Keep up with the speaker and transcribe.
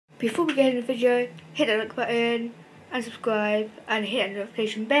Before we get into the video, hit that like button and subscribe and hit that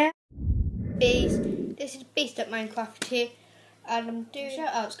notification bell. This is Beast at Minecraft here, and I'm doing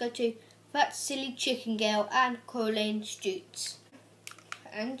shout outs go to That Silly Chicken Girl and Coraline Stutes.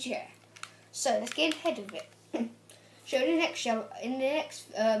 And yeah, so let's get ahead of it. So in the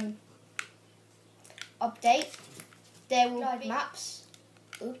next update, there will be maps.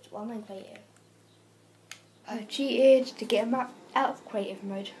 Oops, what am I creating? I cheated to get a map out of creative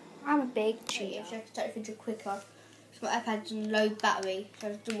mode. I'm a big cheater. So I can start the video quicker. So my iPad's on low battery, so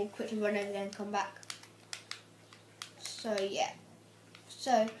I just will quickly run over there and come back. So yeah.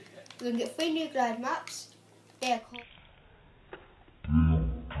 So we're gonna get 3 new glide maps. They are called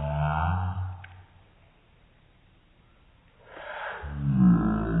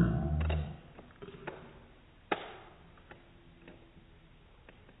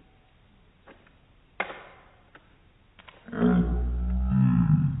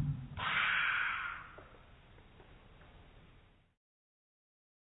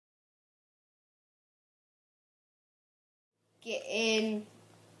getting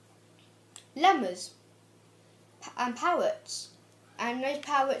llamas and parrots, and those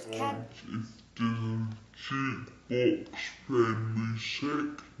parrots can. If there's a cheap box friendly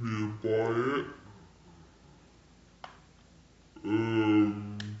sec nearby it,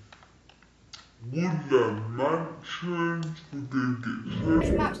 Woodland Mansions, we're going to get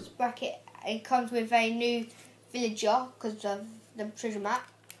This map's bracket, it comes with a new villager because of the treasure map.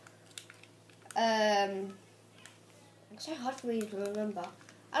 It's so hard for me to remember.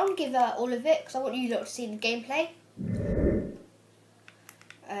 I don't give all of it because I want you lot to see the gameplay.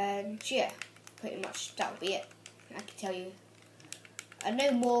 And yeah, pretty much that'll be it. I can tell you. I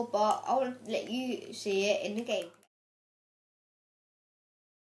know more, but I want to let you see it in the game.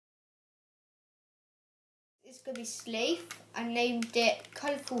 It's going to be Slave. I named it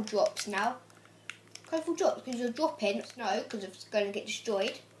Colourful Drops now. Colourful Drops because you're dropping snow because it's going to get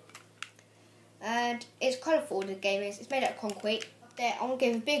destroyed. And it's colourful, the game is. It's made out of concrete. There, I want to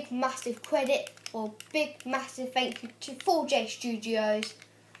give a big massive credit or big massive thank you to 4J Studios.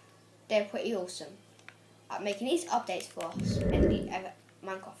 They're pretty awesome at making these updates for us and the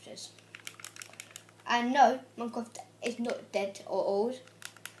Minecrafters. And no, Minecraft is not dead or old.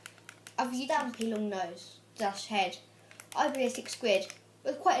 I've used Dampy Long Nose, Dash Head, IBA6 Squid,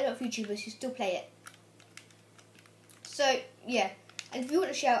 with quite a lot of YouTubers who still play it. So yeah. And if you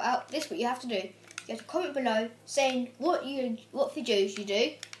want to shout out, this is what you have to do. You have to comment below saying what videos you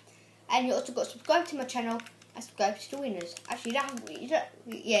do, and you also got to subscribe to my channel and subscribe to the winners. Actually, you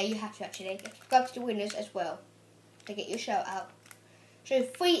have to actually. You have to subscribe to the winners as well to get your shout out. So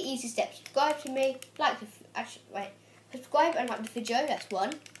 3 easy steps: subscribe to me, subscribe and like the video. That's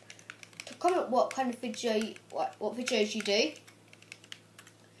 1. To comment what kind of video, what videos you do,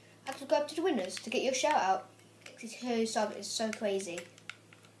 and subscribe to the winners to get your shout out. 62 subs is so crazy.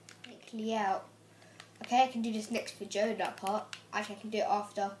 Quickly out. Okay, I can do this next video, that part. Actually, I can do it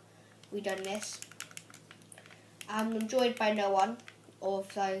after we've done this. I'm joined by no one, or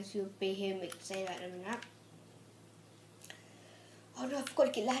if those who'll be here me say that and that. Oh no, I forgot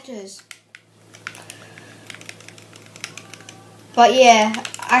to get ladders. But yeah,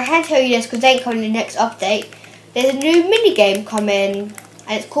 I can tell you this because they ain't coming in the next update. There's a new minigame coming,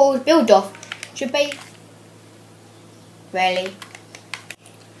 and it's called Build Off. Should be. Really.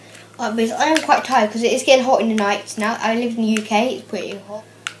 Because I am quite tired because it is getting hot in the nights now. I live in the UK, it's pretty hot.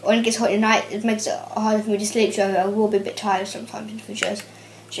 When it gets hot in the night, it makes it harder for me to sleep, so I will be a bit tired sometimes in the videos.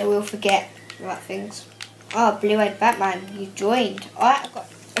 So I will forget about things. Oh, Blue-Eyed Batman, you joined. Alright,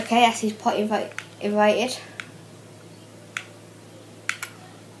 okay, that's his pot invited.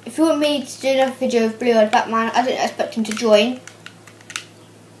 If you want me to do another video of Blue-Eyed Batman, I didn't expect him to join.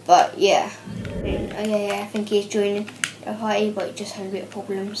 But yeah. Oh yeah, I think he's joining the party, but he just had a bit of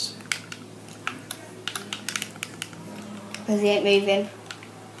problems because he ain't moving.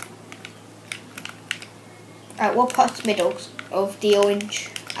 Right, what part's middle of the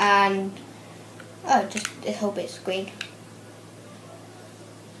orange and just this whole bit's green.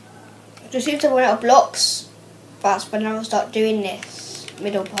 Just seems to run out of blocks. That's when I'll start doing this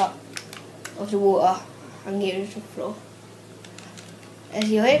middle part of the water and get into the floor. As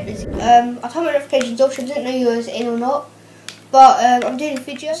you I turned my notifications off, so I didn't know you was in or not. But I'm doing a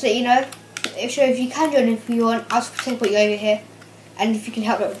video, so you know. So if you can join if you want, I'll put you over here. And if you can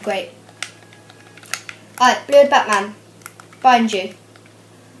help, that would be great. Alright, Blue-Eyed Batman. Behind you.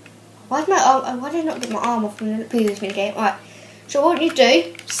 Why did I not get my arm off from the previous minigame? Alright. So what you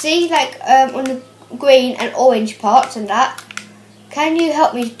do, see like on the green and orange parts and that. Can you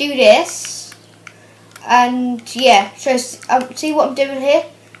help me do this? And yeah, so see what I'm doing here?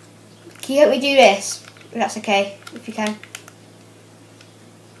 Can you help me do this? If that's okay, if you can.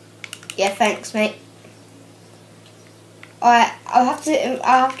 Yeah, thanks, mate. Alright, I'll have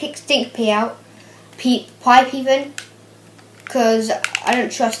to kick Stink Pea out. Pipe even. Because I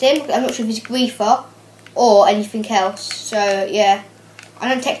don't trust him. I'm not sure if he's a griefer or anything else. So, yeah. I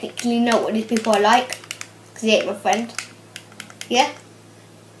don't technically know what these people are like. Because he ain't my friend. Yeah?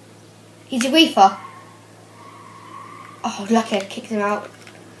 He's a griefer. Oh, lucky I kicked him out.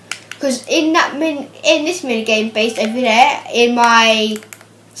 Because in this minigame based over there, in my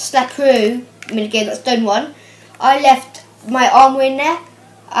Slapperoo minigame that's done one, I left my armour in there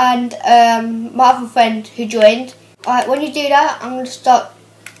and my other friend who joined. Alright, when you do that, I'm going to start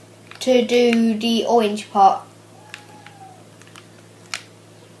to do the orange part.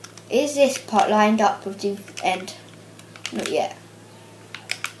 Is this part lined up with the end? Not yet.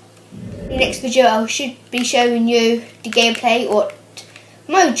 In the next video I should be showing you the gameplay what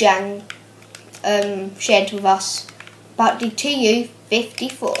Mojang shared with us about the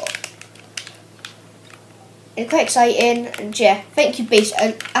TU-54. It's quite exciting, and yeah, thank you Beast,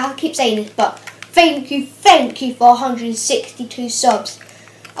 and I'll keep saying this, but thank you for 162 subs.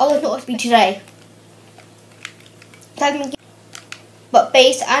 I was not to be today. But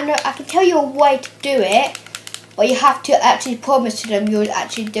Beast, I know I can tell you a way to do it, but you have to actually promise to them you'll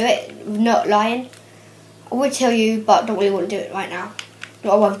actually do it, not lying. I would tell you, but don't really want to do it right now.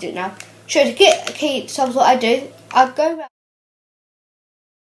 No, I won't do it now. So to get subs, what I do, I'll go around.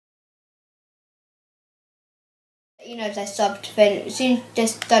 You know if they're subbed, then as soon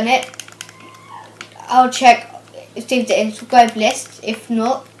as they've done it, I'll check if they're in the subscribe list. If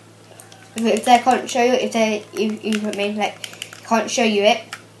not, if they can't show you, you know what I mean, like can't show you it,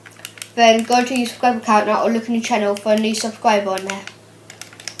 then go to your subscribe account now or look in the channel for a new subscriber on there.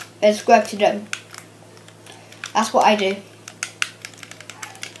 Then subscribe to them. That's what I do.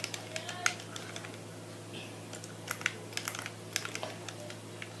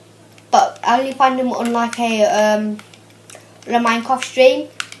 But I only find them on like a Minecraft stream.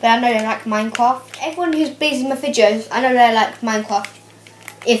 But I know they like Minecraft. Everyone who's been in my videos, I know they like Minecraft.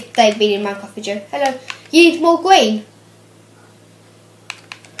 If they've been in Minecraft video. Hello. You need more green?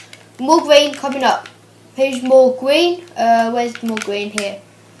 More green coming up. Who's more green? Where's more green here?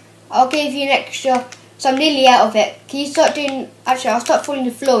 I'll give you an extra. So I'm nearly out of it. Can you start doing? Actually, I'll start filling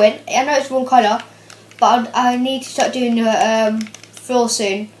the floor in. I know it's wrong colour, but I need to start doing the floor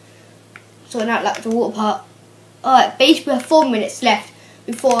soon. Sorting out like the water part. Alright, basically we have 4 minutes left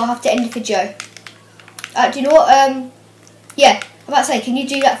before I have to end the video. Do you know what? Yeah, I'm about to say, can you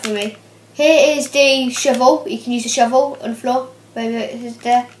do that for me? Here is the shovel. You can use the shovel on the floor. Maybe it is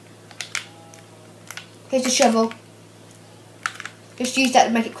there. Here's the shovel. Just use that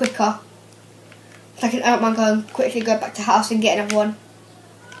to make it quicker. So I don't mind going quickly go back to the house and get another one.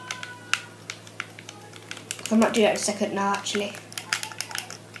 I might do that in a second now actually.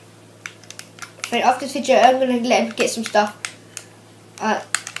 But after this video I'm going to let him get some stuff.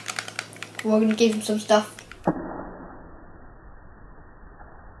 We're going to give him some stuff.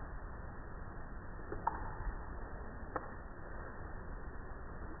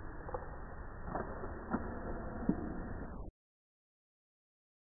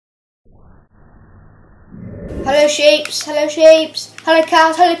 Hello sheeps, hello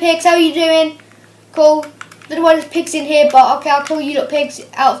cows, hello pigs, how are you doing? Cool. I don't know why there's pigs in here, but okay, I'll call you lot pigs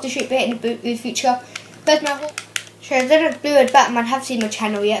out of the street bit in the future. There's my horse. Sure, I don't know if Blue and Batman have seen my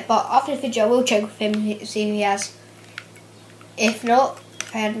channel yet, but after the video I will check with him and see if he has. If not,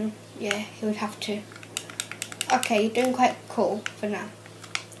 then yeah, he would have to. Okay, you're doing quite cool for now.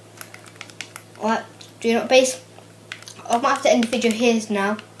 Alright, do not base. I might have to end the video here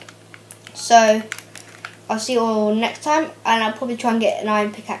now. So I'll see you all next time, and I'll probably try and get an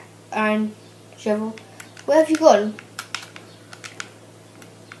iron pickaxe, iron shovel. Where have you gone?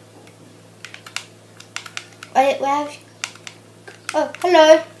 Where have you? Oh,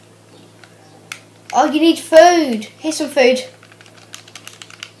 hello. Oh, you need food. Here's some food.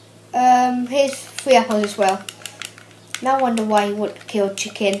 Here's 3 apples as well. Now I wonder why you want to kill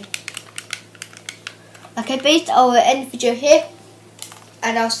chicken. Okay, Beast, I'll end the video here,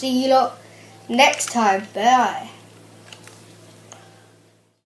 and I'll see you lot next time. Bye.